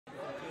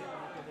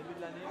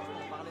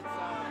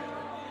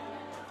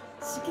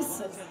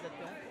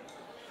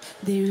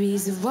There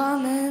is a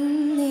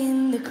woman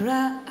in the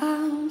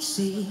crowd,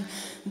 she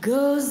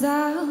goes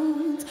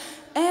out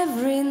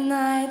every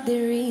night,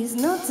 there is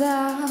no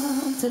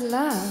doubt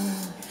allowed.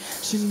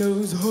 She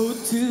knows how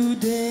to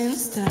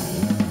dance tight.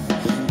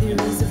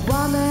 There is a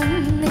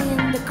woman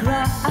in the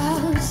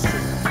crowd, she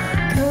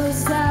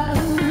goes out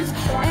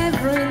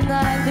every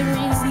night, there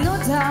is no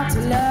doubt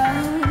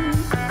allowed.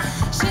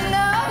 She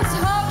knows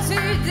how to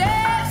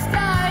dance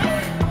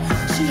tight.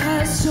 She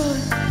has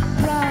short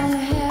brown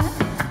hair,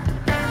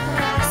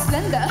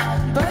 slender,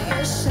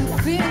 boyish and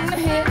thin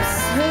hips.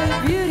 Her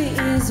beauty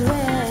is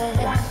rare.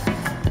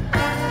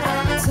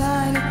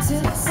 Tiny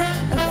tits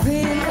and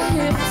thin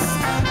hips,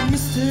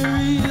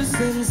 mysterious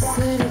and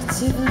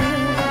seductive.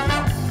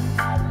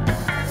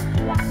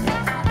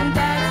 And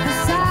that's the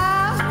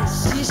sound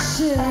she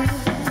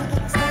shoots.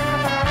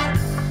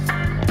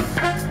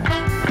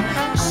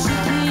 She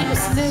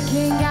keeps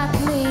looking at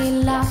me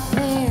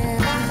laughing.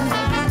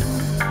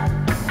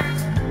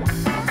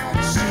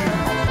 She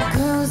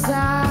goes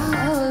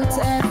out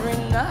every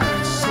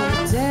night, she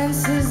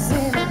dances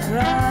in the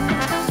crowd.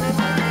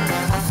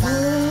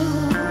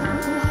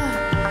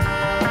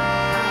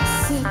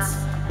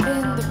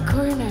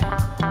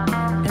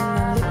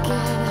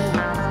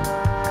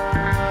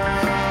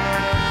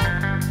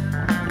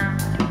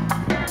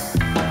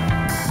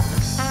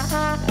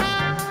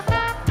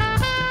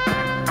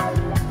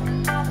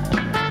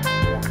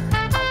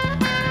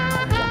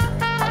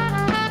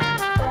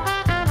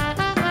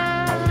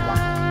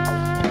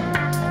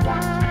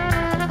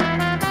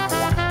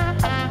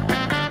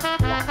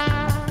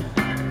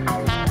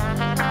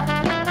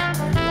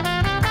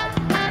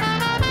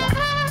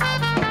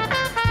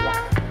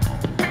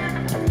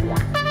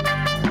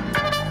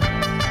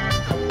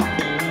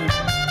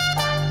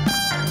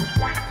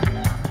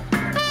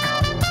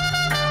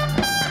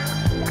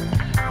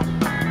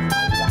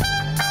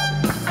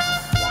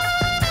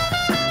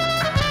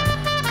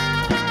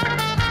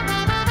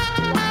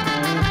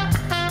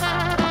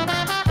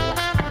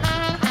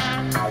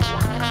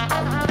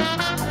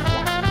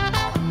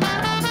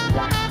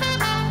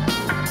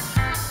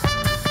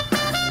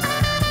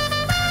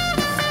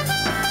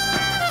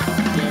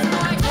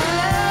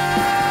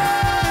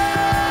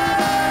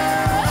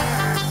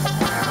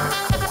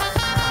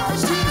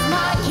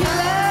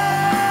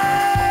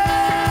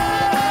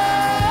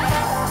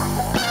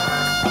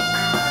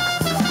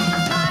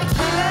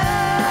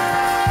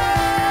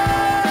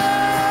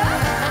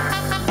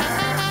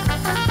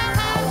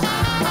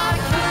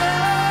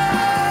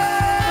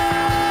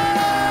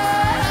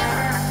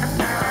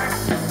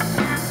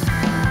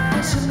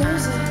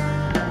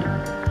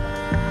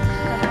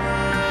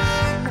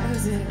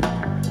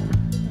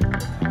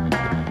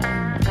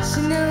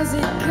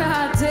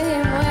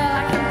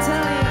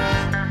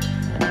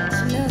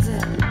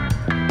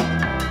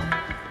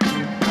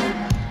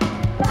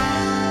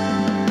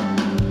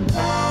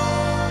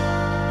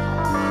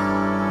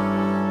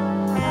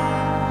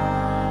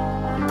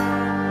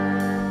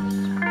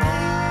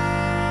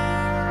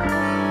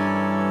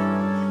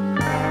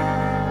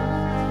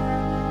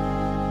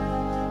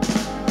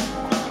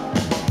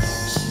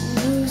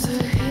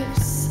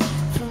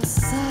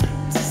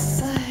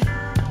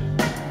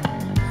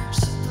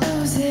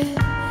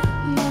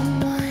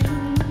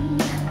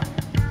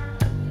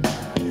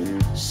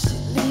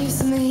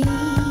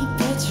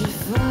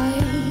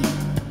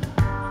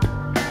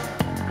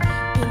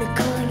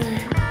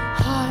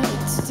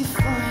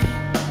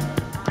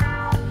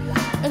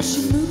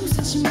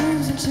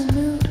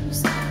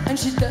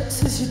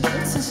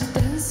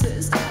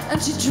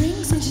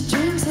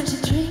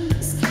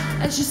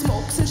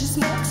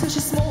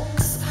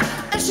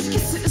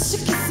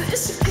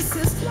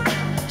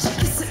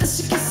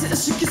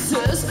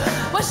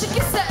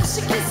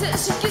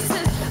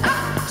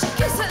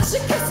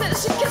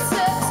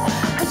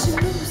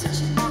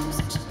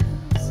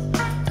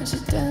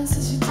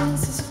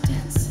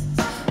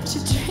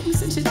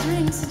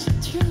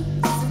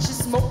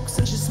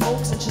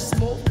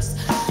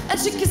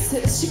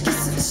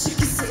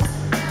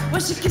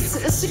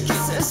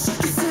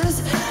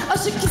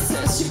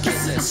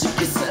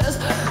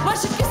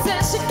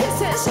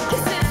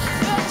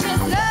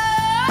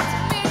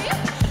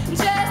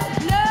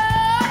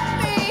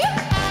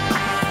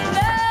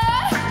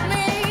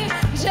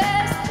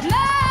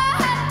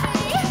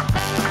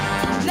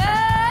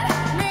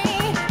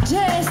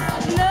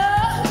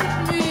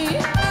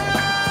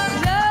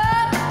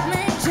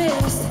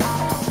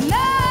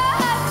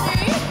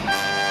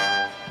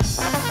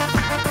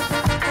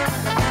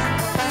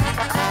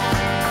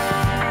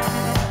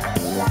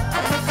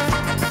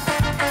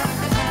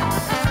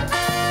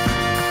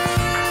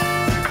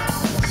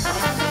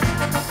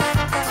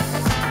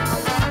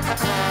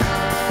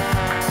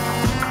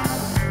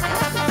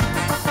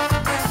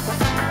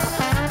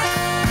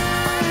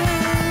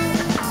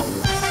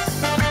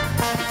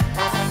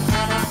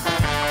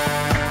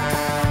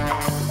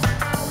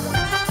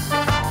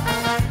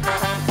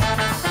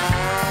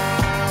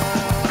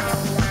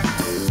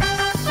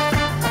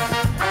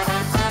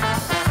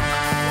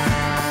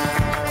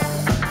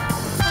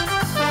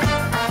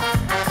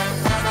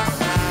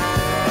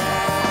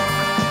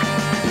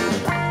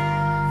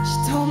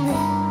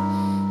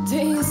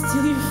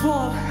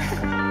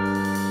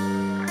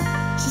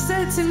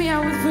 tell it to me, I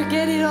would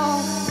forget it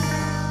all.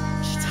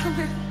 She told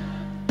me,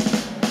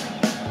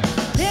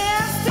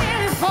 dance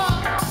till the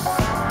fall,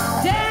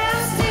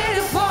 dance till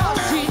the fall.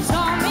 She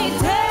told me,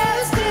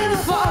 dance till the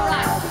fall,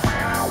 right?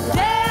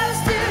 Dance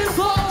till the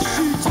fall.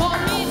 She told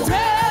me,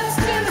 dance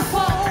till the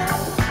fall,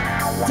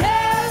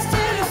 dance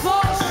till the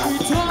fall. She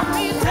told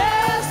me,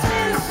 dance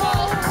till the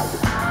fall,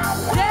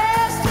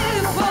 dance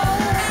till the fall.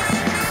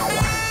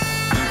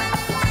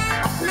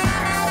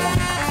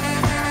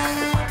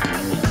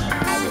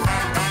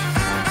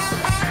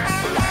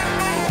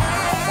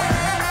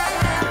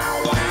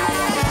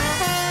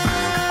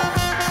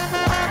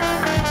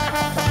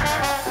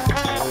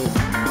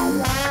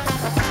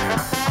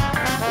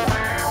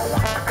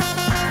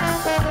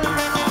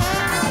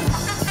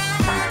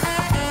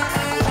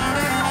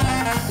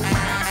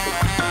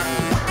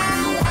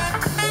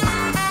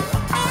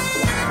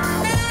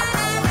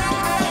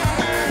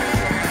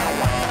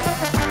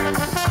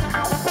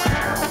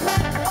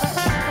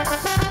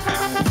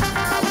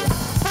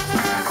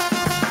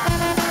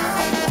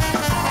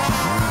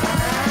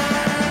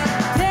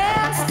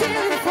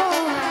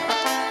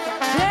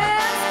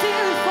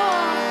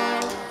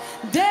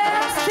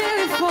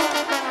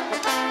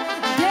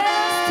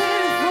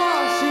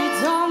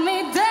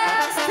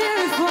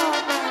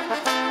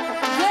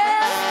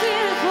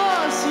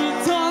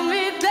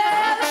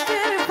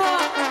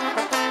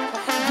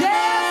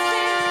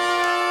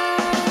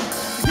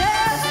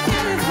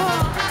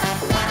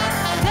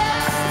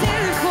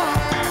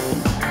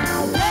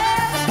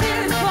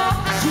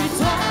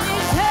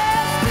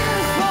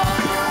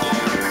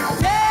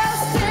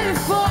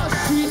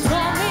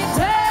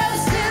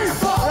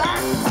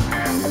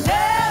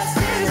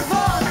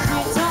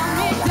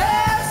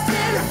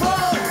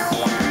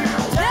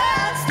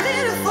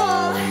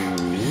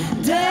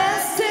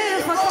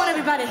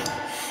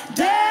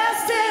 Dance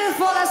till the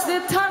fall, that's the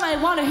time I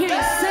want to hear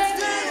you sing.